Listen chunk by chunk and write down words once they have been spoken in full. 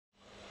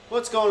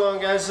What's going on,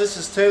 guys? This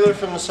is Taylor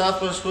from the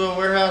Southwest Wheel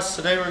Warehouse.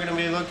 Today we're going to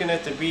be looking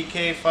at the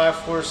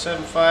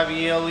BK5475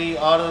 ELE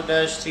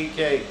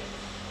Auto-TK.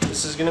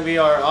 This is going to be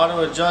our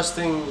auto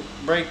adjusting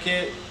brake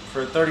kit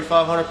for a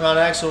 3,500 pound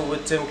axle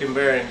with Timken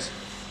bearings.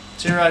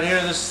 See right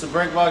here, this is the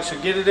brake box you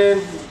get it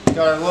in.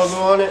 Got our logo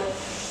on it.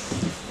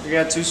 We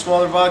got two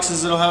smaller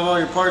boxes that'll have all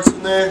your parts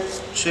in there.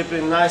 Ship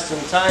it nice and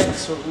tight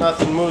so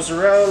nothing moves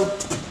around.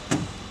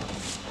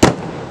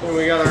 Then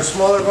we got our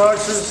smaller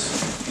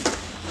boxes.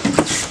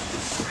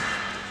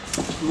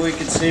 We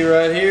can see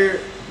right here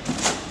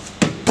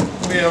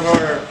we have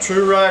our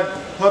True Ride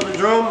puppet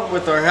drum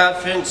with our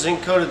 1/2 inch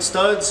zinc coated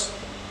studs,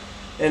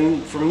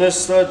 and from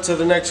this stud to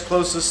the next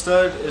closest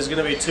stud is going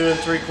to be 2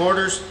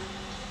 3/4.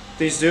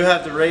 These do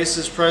have the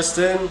races pressed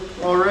in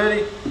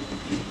already.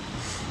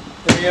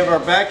 Then we have our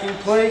backing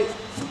plate.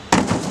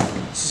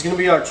 This is going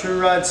to be our True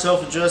Ride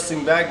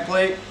self-adjusting back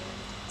plate.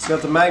 It's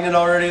got the magnet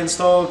already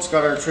installed. It's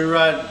got our True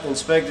Ride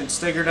inspected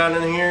sticker down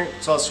in here.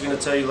 It's also going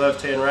to tell you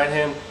left hand, right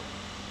hand.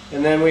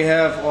 And then we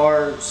have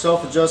our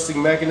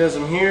self-adjusting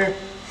mechanism here.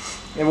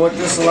 And what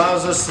this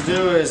allows us to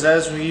do is,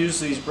 as we use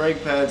these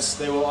brake pads,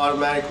 they will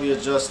automatically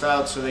adjust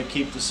out so they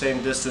keep the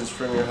same distance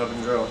from your hub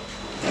and drum.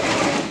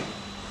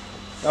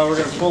 Now we're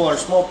going to pull our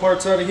small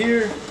parts out of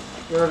here.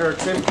 Got our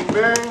Timken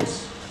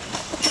bearings.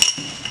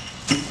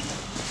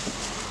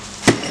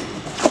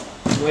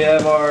 We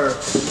have our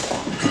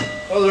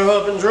other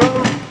hub and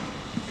drum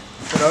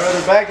and our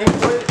other backing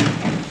plate.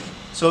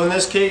 So in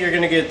this kit you're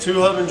going to get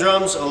 2 hub and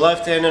drums, a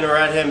left hand and a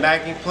right hand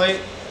backing plate.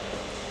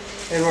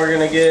 And we're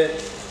going to get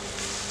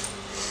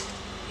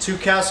 2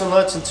 castle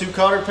nuts and 2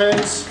 cotter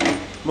pins.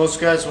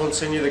 Most guys won't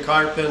send you the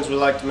cotter pins. We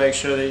like to make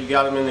sure that you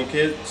got them in the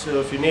kit. So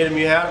if you need them,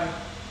 you have them.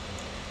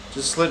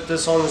 Just slip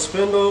this on the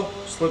spindle,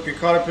 slip your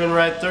cotter pin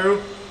right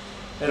through.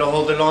 It'll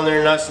hold it on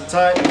there nice and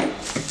tight.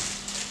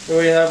 Then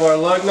we have our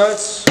lug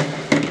nuts.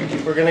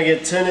 We're going to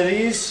get 10 of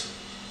these.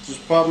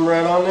 Just pop them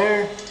right on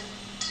there.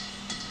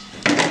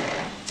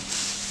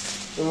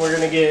 Then we're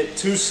going to get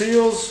 2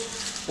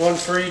 seals, 1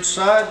 for each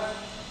side.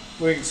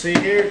 We can see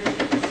here.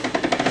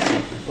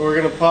 We're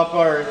going to pop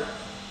our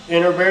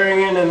inner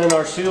bearing in, and then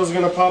our seal is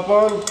going to pop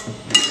on.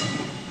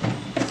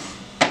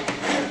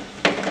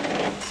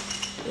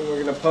 And we're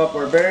going to pop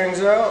our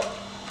bearings out.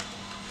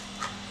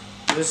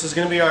 This is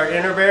going to be our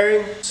inner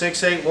bearing,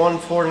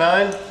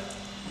 68149.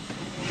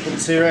 You can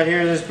see right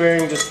here, this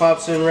bearing just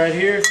pops in right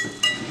here.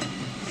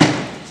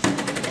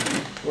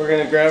 We're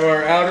going to grab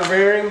our outer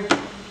bearing.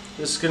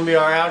 This is going to be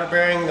our outer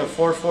bearing, the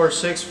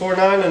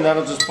 44649, and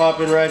that'll just pop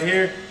in right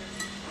here.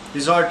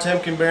 These are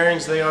Timken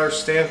bearings. They are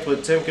stamped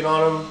with Timken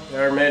on them.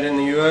 They are made in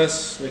the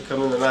US. They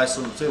come in a nice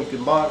little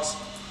Timken box.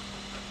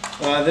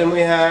 Then we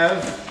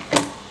have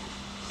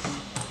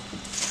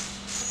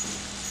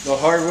the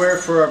hardware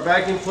for our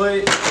backing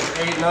plate.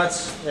 8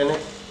 nuts and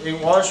 8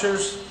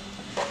 washers.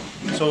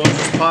 So we'll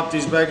just pop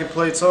these backing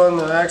plates on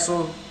the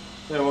axle,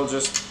 and we'll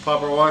just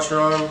pop our washer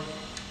on,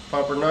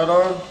 pop our nut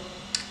on.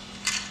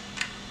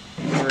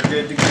 We're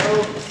good to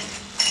go.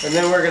 And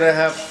then we're going to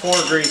have 4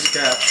 grease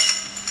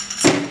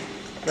caps.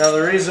 Now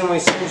the reason we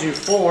send you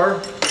 4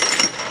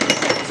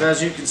 is,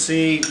 as you can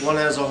see, one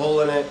has a hole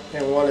in it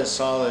and one is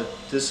solid.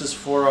 This is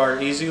for our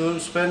easy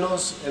lube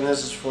spindles, and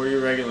this is for your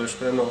regular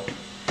spindle.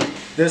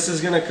 This is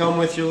going to come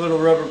with your little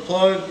rubber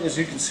plug. As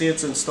you can see,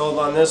 it's installed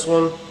on this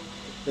one,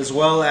 as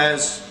well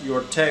as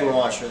your tang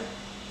washer.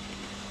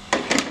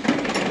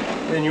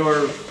 Then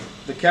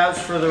the caps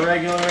for the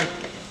regular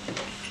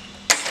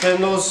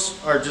spindles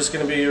are just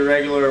going to be your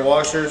regular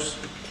washers.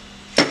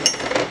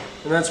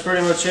 And that's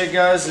pretty much it,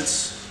 guys.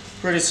 It's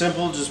pretty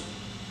simple. Just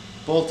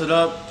bolt it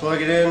up,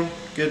 plug it in,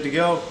 good to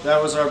go. That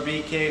was our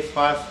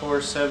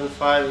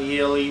BK5475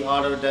 ELE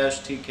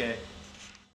Auto-TK.